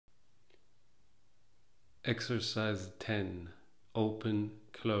Exercise 10. Open,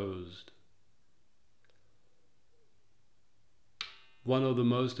 closed. One of the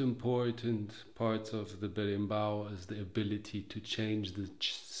most important parts of the Berimbau is the ability to change the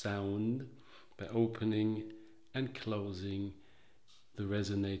sound by opening and closing the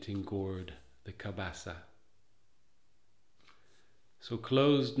resonating gourd, the cabasa. So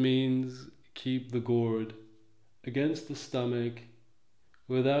closed means keep the gourd against the stomach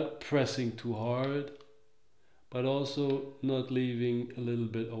without pressing too hard, but also not leaving a little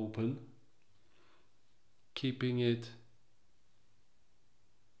bit open, keeping it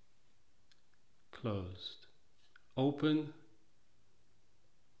closed. Open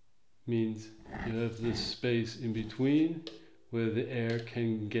means you have this space in between where the air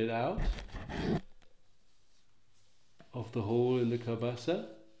can get out of the hole in the cabasa,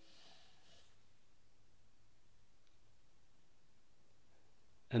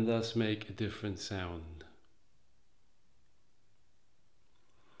 and thus make a different sound.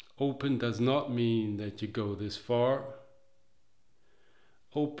 Open does not mean that you go this far.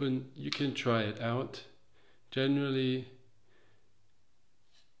 Open, you can try it out. Generally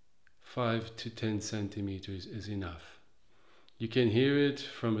 5 to 10 centimeters is enough. You can hear it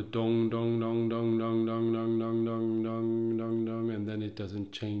from a dong dong dong dong dong dong dong dong dong dong dong dong, and then it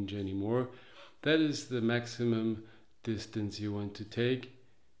doesn't change anymore. That is the maximum distance you want to take.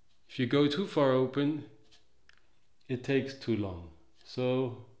 If you go too far open, it takes too long.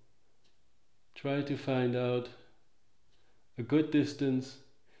 So try to find out a good distance,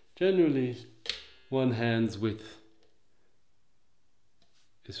 generally 1 hand's width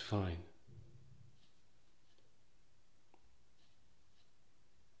is fine.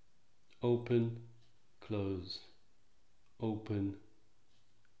 Open, closed, open,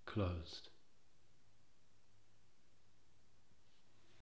 closed.